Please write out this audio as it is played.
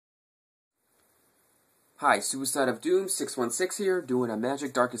Hi, Suicide of Doom 616 here, doing a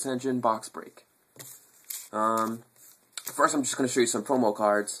Magic Dark Ascension box break. First I'm just going to show you some promo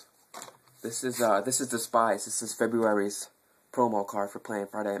cards. This is the Spies. This is February's promo card for playing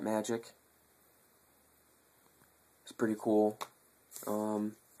Friday at Magic. It's pretty cool.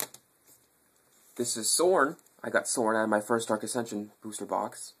 This is Sorn. I got Sorn out of my first Dark Ascension booster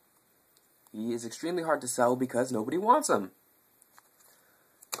box. He is extremely hard to sell because nobody wants him.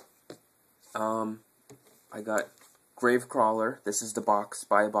 I got Gravecrawler. This is the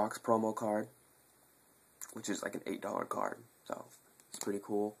buy a box promo card, which is like an $8 card, so it's pretty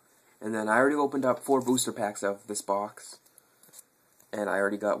cool. And then I already opened up 4 booster packs of this box, and I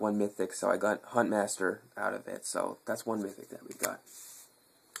already got 1 Mythic, so I got Huntmaster out of it, so that's 1 Mythic that we got.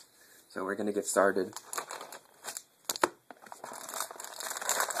 So we're gonna get started.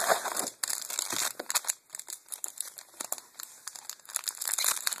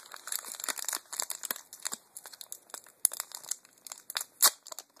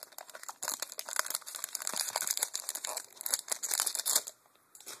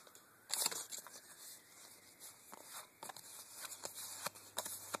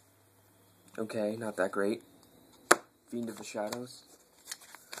 Okay, not that great. Fiend of the Shadows.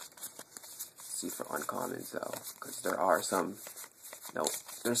 Let's see for uncommons though, because there are some. No,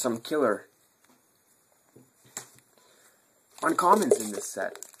 there's some killer uncommons in this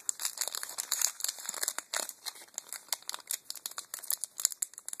set.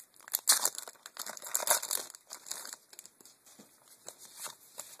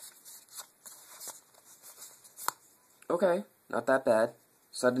 Okay, not that bad.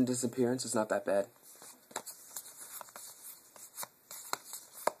 Sudden Disappearance is not that bad.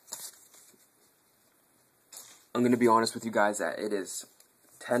 I'm going to be honest with you guys that it is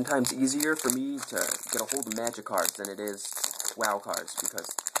 10 times easier for me to get a hold of Magic cards than it is WoW cards, because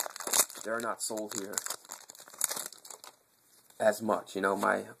they're not sold here as much. You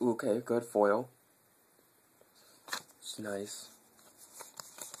know, okay, good foil. It's nice.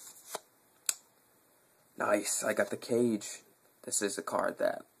 Nice, I got the Cage. This is a card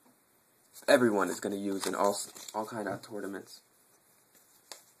that everyone is going to use in all kind of tournaments.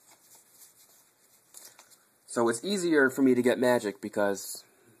 So it's easier for me to get Magic because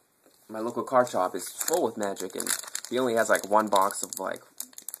my local card shop is full with Magic, and he only has like 1 box of like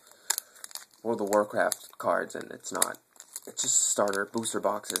World of Warcraft cards, and it's just starter booster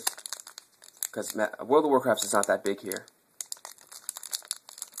boxes, because World of Warcraft is not that big here.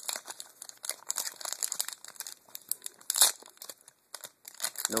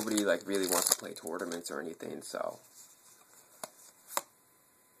 Nobody like really wants to play tournaments or anything, so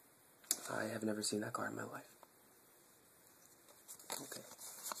I have never seen that card in my life. Okay.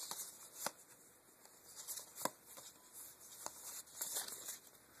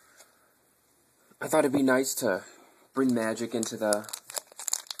 I thought it'd be nice to bring Magic into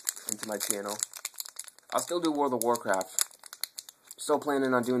my channel. I'll still do World of Warcraft. Still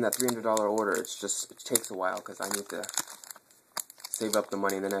planning on doing that $300 order. It takes a while because I need to save up the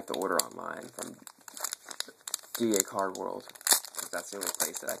money and then I have to order online from DA Card World, because that's the only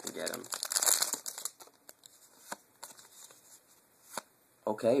place that I can get them.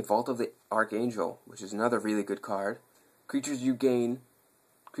 Okay, Vault of the Archangel, which is another really good card. Creatures you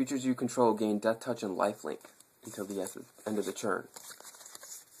control gain Death Touch and Lifelink until the end of the turn.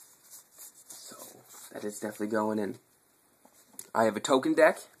 So that is definitely going in. I have a token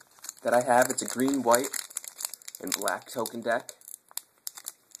deck that I have. It's a green, white, and black token deck.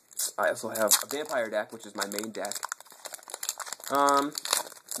 I also have a vampire deck, which is my main deck.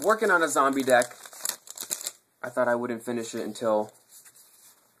 Working on a zombie deck. I thought I wouldn't finish it until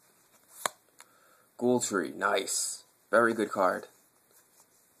Ghoul Tree. Nice. Very good card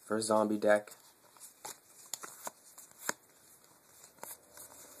for a zombie deck.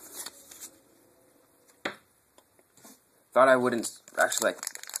 Thought I wouldn't actually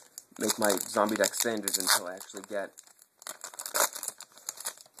make my zombie deck standards until I actually get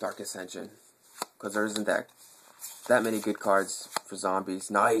Dark Ascension, because there isn't that many good cards for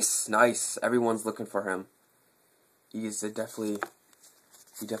zombies. Nice, nice. Everyone's looking for him. You definitely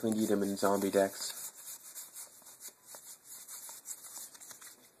need him in zombie decks.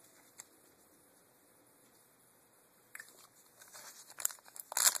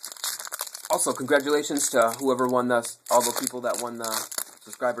 Also, congratulations to whoever won all the people that won the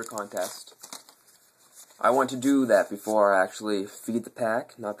subscriber contest. I want to do that before I actually feed the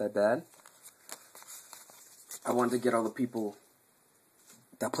pack. Not that bad. I wanted to get all the people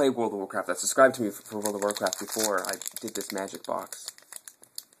that play World of Warcraft, that subscribed to me for World of Warcraft before I did this Magic box.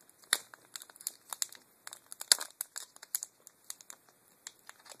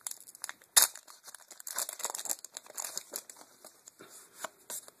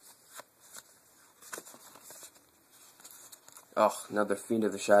 Oh, another Fiend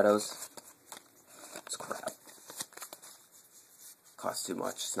of the Shadows. It's crap. Costs too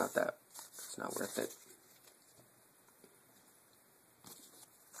much. It's not worth it.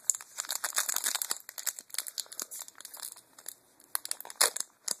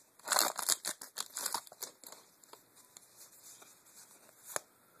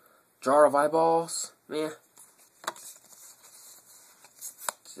 Jar of Eyeballs. Meh.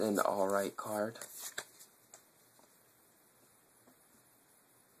 It's an alright card.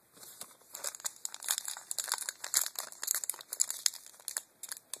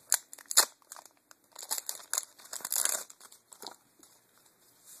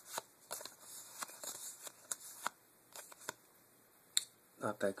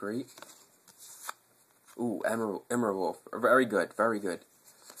 Not that great. Ooh, Emerald Wolf. Very good, very good.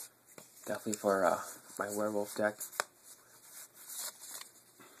 Definitely for my werewolf deck.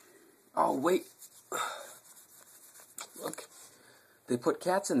 Oh, wait. Look. They put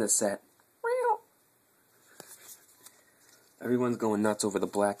cats in this set. Everyone's going nuts over the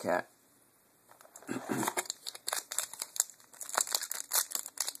black cat.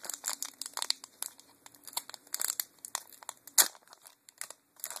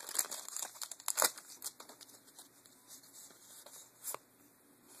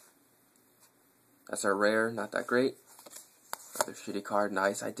 That's our rare, not that great. Another shitty card,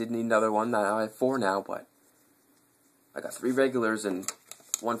 nice. I did need another one. I have 4 now, but I got 3 regulars and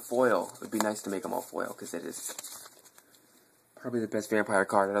 1 foil. It would be nice to make them all foil, because it is probably the best vampire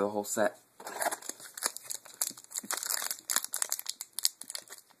card out of the whole set.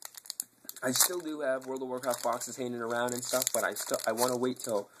 I still do have World of Warcraft boxes hanging around and stuff, but I want to wait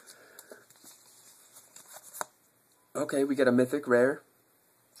till... Okay, we get a Mythic Rare.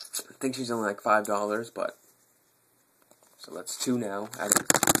 I think she's only like $5, but... So that's 2 now out of...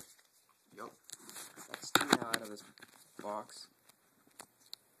 Yup. That's 2 now out of this box.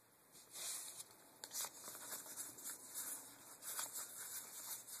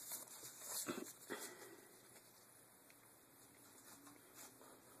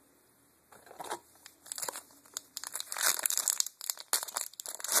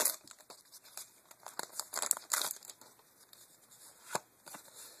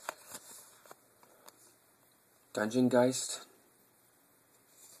 Dungeon Geist.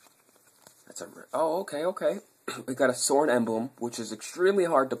 That's a... Oh, okay. We got a Sword Emblem, which is extremely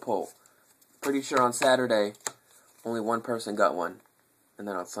hard to pull. Pretty sure on Saturday, only 1 person got one. And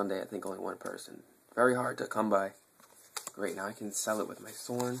then on Sunday, I think only 1 person. Very hard to come by. Great, now I can sell it with my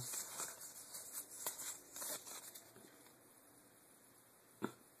sword.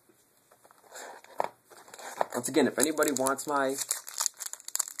 Once again, if anybody wants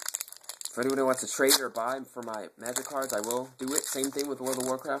If anybody wants to trade or buy for my Magic cards, I will do it. Same thing with World of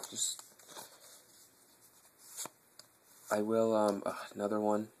Warcraft. I will, another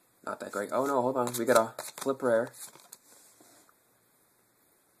one. Not that great. Oh no, hold on. We got a flip rare.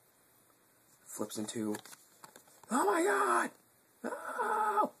 Flips into... Oh my god!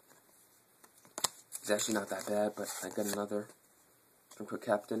 Oh! It's actually not that bad, but I got another from Quick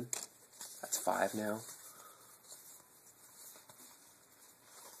Captain. That's 5 now.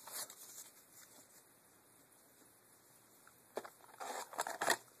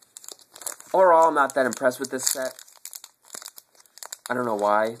 Overall, I'm not that impressed with this set. I don't know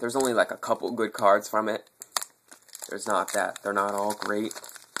why. There's only like a couple good cards from it. There's not that. They're not all great.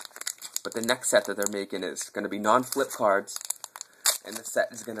 But the next set that they're making is going to be non-flip cards. And the set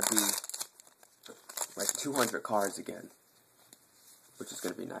is going to be like 200 cards again. Which is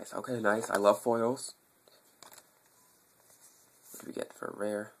going to be nice. Okay, nice. I love foils. What do we get for a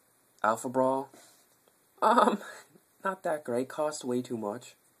rare? Alpha Brawl. Not that great. Cost way too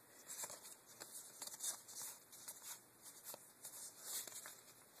much.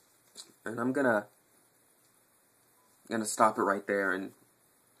 And I'm gonna stop it right there, and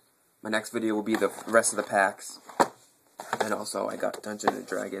my next video will be the rest of the packs. And also, I got Dungeons and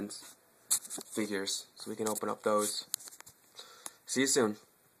Dragons figures, so we can open up those. See you soon.